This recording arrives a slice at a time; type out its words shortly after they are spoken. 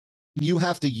you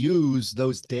have to use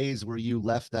those days where you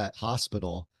left that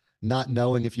hospital not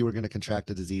knowing if you were going to contract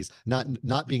a disease,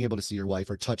 not being able to see your wife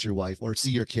or touch your wife or see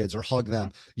your kids or hug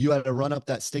them. You had to run up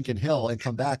that stinking hill and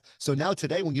come back. So now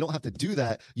today, when you don't have to do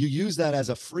that, you use that as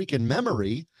a freaking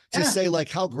memory to Yeah. say, like,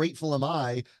 how grateful am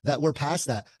I that we're past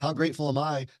that? How grateful am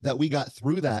I that we got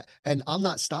through that? And I'm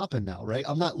not stopping now, right?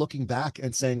 I'm not looking back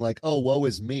and saying, like, oh, woe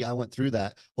is me, I went through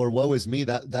that, or woe is me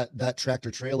that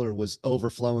tractor trailer was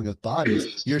overflowing with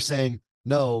bodies. You're saying,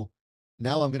 no,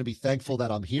 now I'm going to be thankful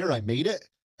that I'm here. I made it.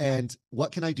 And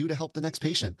what can I do to help the next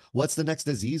patient? What's the next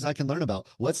disease I can learn about?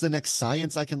 What's the next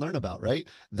science I can learn about? Right. Yeah.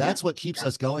 That's what keeps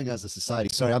us going as a society.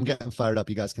 Sorry, I'm getting fired up.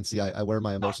 You guys can see I wear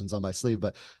my emotions on my sleeve.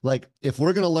 But like, if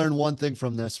we're going to learn one thing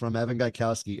from this, from Evan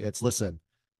Gajkowski, it's listen,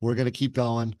 we're going to keep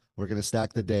going. We're going to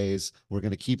stack the days. We're going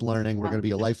to keep learning. We're going to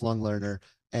be a lifelong learner.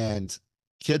 And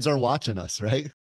kids are watching us, right?